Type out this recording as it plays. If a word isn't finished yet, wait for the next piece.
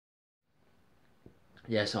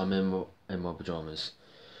Yes, I'm in my pajamas.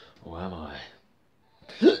 Or am I?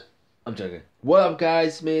 I'm joking. What up,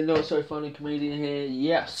 guys? Me, Not So Funny Comedian here.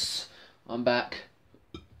 Yes, I'm back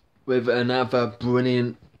with another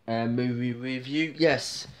brilliant movie review.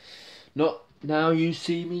 Yes, not now you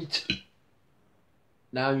see me.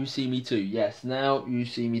 Now you see me too. Yes, now you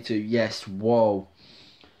see me too. Yes, whoa.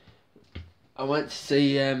 I went to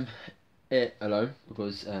see it alone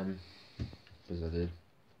because I did.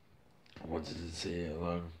 I wanted to see it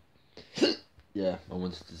alone. Yeah, I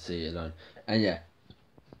wanted to see it alone, and yeah,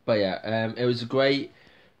 but yeah, it was a great.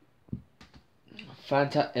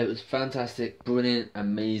 It was fantastic, brilliant,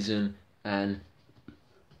 amazing, and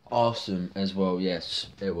awesome as well. Yes,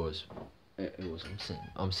 it was. It was.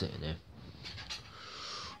 I'm sitting there.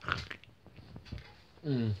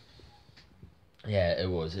 Yeah, it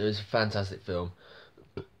was. It was a fantastic film.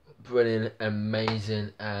 Brilliant,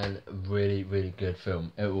 amazing, and really, really good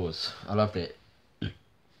film. It was. I loved it.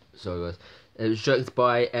 Sorry, guys. It was directed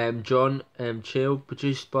by Jon M,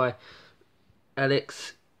 produced by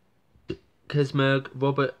Alex Kismerg,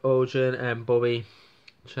 Robert Olgen, and Bobby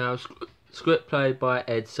Chou. Script played by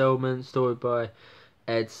Ed Selman, story by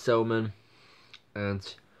Ed Selman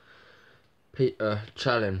and Peter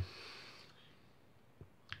Challen.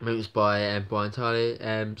 Mixed by Brian Tiley,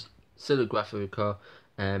 cinematographer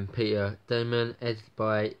Peter Damon, edited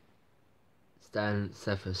by Stan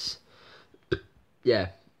Cephas. Yeah,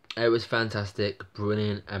 it was fantastic,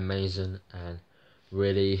 brilliant, amazing, and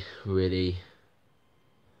really, really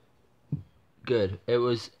good. It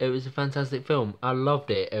was a fantastic film. I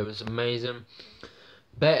loved it. It was amazing.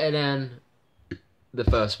 Better than the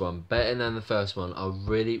first one. Better than the first one. I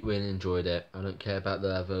really, really enjoyed it. I don't care about the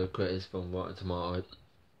other critics from Rotten Tomatoes.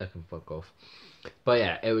 I can fuck off. But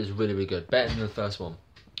yeah, it was really, really good. Better than the first one.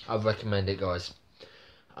 I recommend it, guys.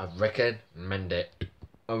 I recommend it.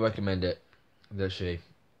 I recommend it. Literally.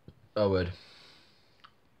 I would.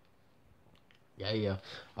 Yeah.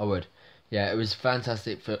 I would. Yeah, it was a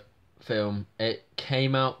fantastic film. It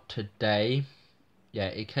came out today. Yeah,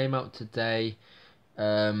 it came out today.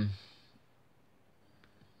 Yeah.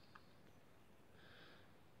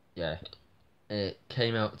 It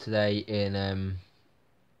came out today in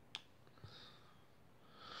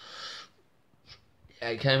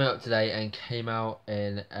it came out today and came out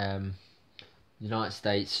in United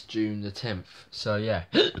States June the 10th. So yeah.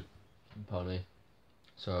 Pardon me.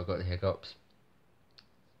 Sorry, I got the hiccups.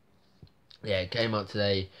 Yeah, it came out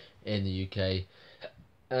today in the UK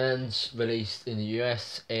and released in the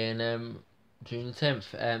US in June the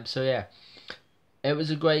 10th. So yeah, it was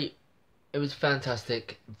it was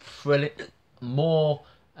fantastic, brilliant. More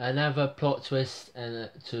another plot twist and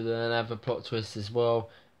another plot twist as well.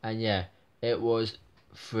 And yeah, it was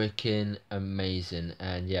freaking amazing.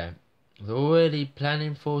 And yeah, they're already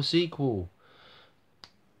planning for a sequel.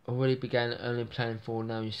 Already began only planning for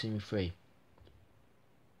Now You See Me 3.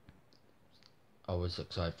 I was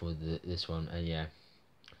excited for this one, and yeah.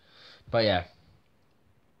 But yeah,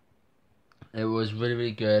 it was really,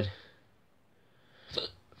 really good.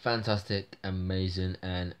 Fantastic, amazing,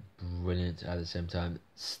 and brilliant at the same time.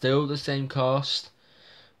 Still the same cast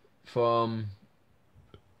from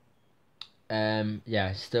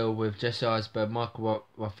yeah, still with Jesse Eisenberg, Michael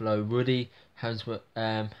Ruffalo, Rudy Hansworth,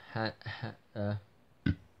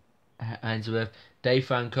 Hansworth, Dave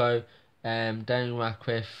Franco, Daniel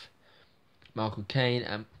Radcliffe, Michael Caine,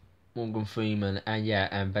 and Morgan Freeman, and yeah,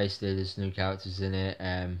 and basically there's new characters in it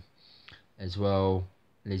as well.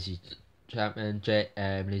 Lizzy Chapman,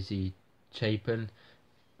 Lizzy Chapin,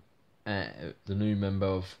 the new member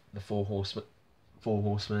of the Four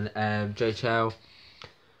Horsemen, Jay Chou,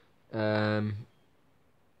 Sanaa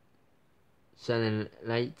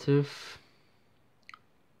Lathan.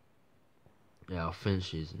 Yeah, I think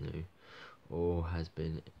she's new, or has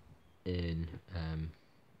been in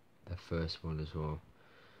the first one as well.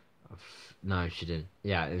 No, she didn't.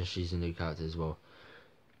 Yeah, and she's a new character as well,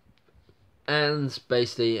 and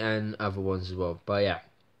basically and other ones as well. But yeah,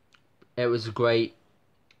 it was great.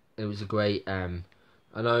 It was a great. I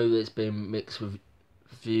know it's been mixed with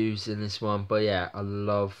views in this one, but yeah, I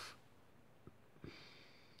love.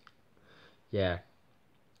 Yeah,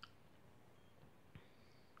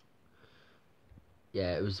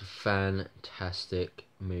 yeah, it was a fantastic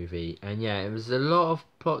movie, and yeah, it was a lot of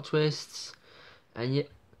plot twists, and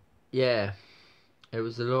yeah, it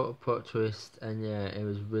was a lot of plot twists, and yeah, it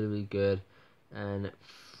was really, really good, and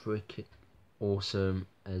freaking awesome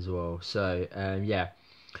as well. So yeah,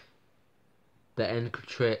 the end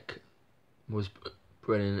trick was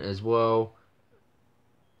brilliant as well,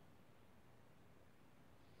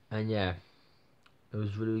 and yeah, it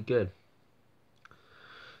was really good.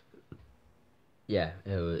 yeah,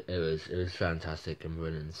 it was fantastic and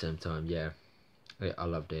brilliant at the same time. Yeah, I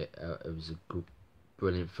loved it. It was a good,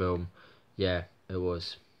 brilliant film. Yeah, it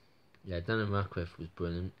was. Yeah, Daniel Radcliffe was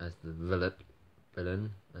brilliant as the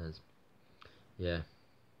villain. As yeah,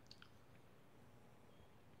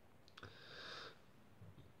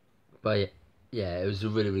 but yeah, it was a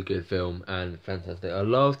really really good film and fantastic. I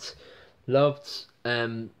loved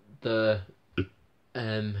the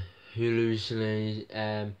um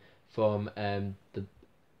hallucination from the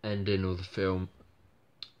ending of the film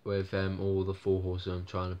with all the four horsemen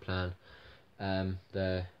trying to plan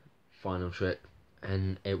the final trick,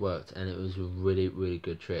 and it worked, and it was a really really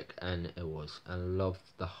good trick, and it was, and I loved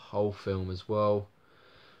the whole film as well.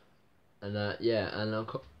 And yeah, and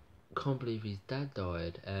can't believe his dad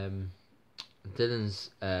died.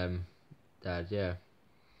 Dylan's dad, yeah,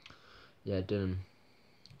 Dylan,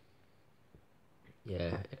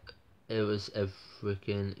 yeah. It was a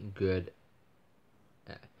freaking good.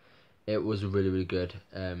 Uh, it was a really really good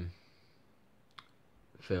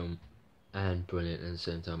film and brilliant at the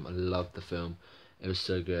same time. I loved the film. It was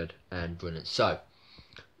so good and brilliant. So,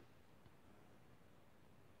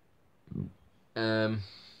 I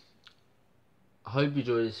hope you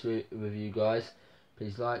enjoyed this review, guys.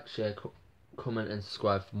 Please like, share, comment, and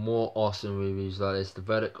subscribe for more awesome reviews like this. The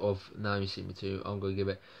verdict of Now You See Me Too, I'm going to give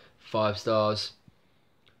it 5 stars.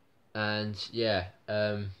 And yeah,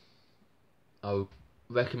 I'll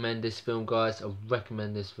recommend this film, guys. I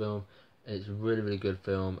recommend this film. It's a really really good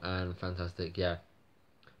film and fantastic. Yeah,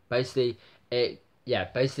 basically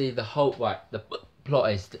basically the whole the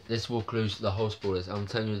plot is, this will close the whole spoilers. I'm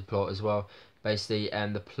telling you the plot as well. Basically,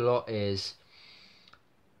 and the plot is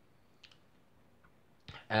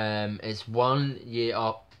it's 1 year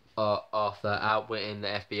after outwitting the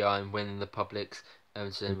FBI and winning the public's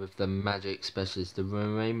with the magic specialist. The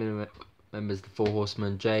remaining members of the Four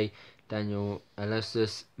Horsemen, Jay, Daniel,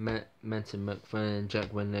 Alessis, Menton, McFarlane, and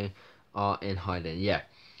Jack Winley, are in hiding. Yeah,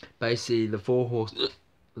 basically the Four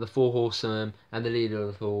Horsemen and the leader of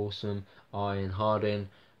the Four Horsemen are in hiding.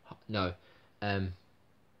 No, the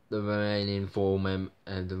remaining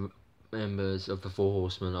the members of the Four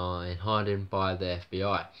Horsemen are in hiding by the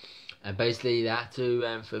FBI, and basically they had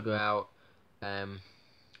to figure out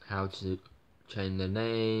how to change their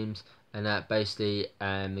names, and that basically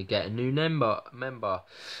they get a new member,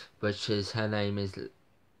 which is, her name is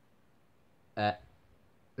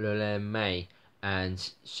Lula May,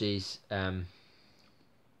 and she's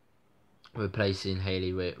replacing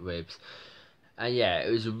Hayley Ribs. And yeah,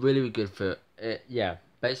 it was a really, really good for yeah,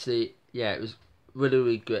 basically yeah, it was really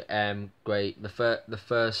really good. Great. The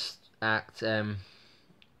first act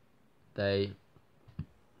they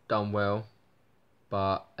done well,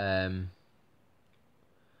 but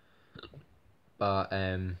but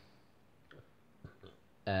it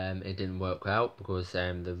didn't work out because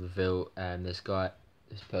the reveal this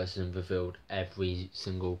person revealed every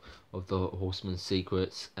single of the Horseman's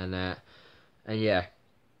secrets, and yeah,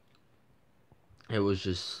 it was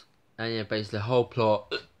just, and yeah, basically the whole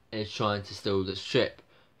plot is trying to steal the ship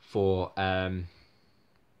for Daniel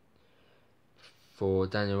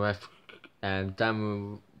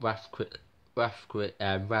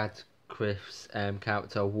Radcliffe's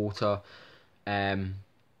character Walter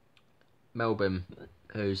Melbourne,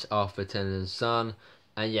 who's Arthur Tennant's son,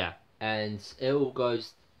 and yeah, and it all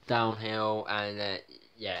goes downhill, and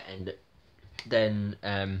yeah, and then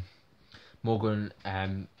Morgan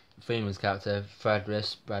Freeman's character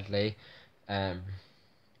Thaddeus Bradley,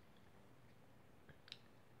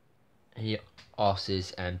 he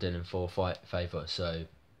asks Dylan for a favour, so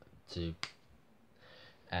to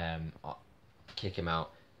kick him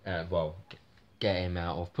out, get him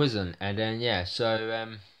out of prison, and then yeah, so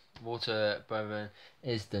Walter Brevin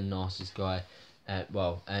is the nicest guy,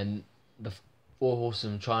 and the Four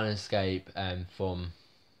Horsemen trying to escape from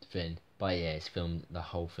Finn, but yeah, the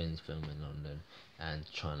whole thing's filmed in London and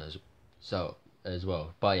China as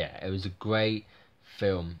well. But yeah, it was a great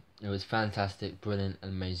film. It was fantastic, brilliant,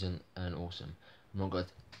 amazing, and awesome. I'm not going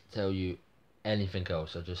to tell you anything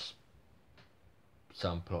else. I just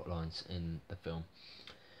some plot lines in the film.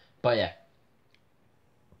 But yeah,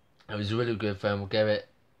 it was a really good film. We'll give it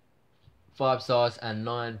 5 stars and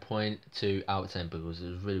 9.2 out of 10 because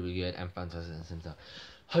it was really, really good and fantastic at the same time.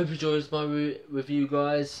 Hope you enjoyed my review,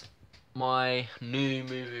 guys. My new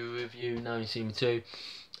movie review, Now You See Me Too,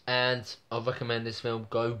 and I recommend this film.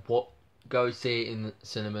 Go see it in the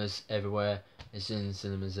cinemas everywhere. It's in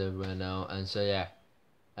cinemas everywhere now, and so yeah.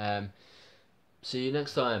 See you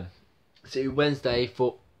next time. See you Wednesday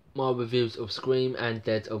for my reviews of Scream and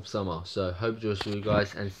Dead of Summer. So hope you enjoy, you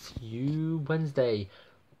guys, and see you Wednesday.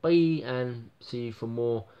 Bye, and see you for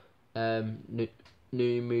more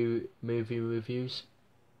new movie reviews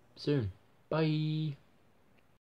soon. Bye.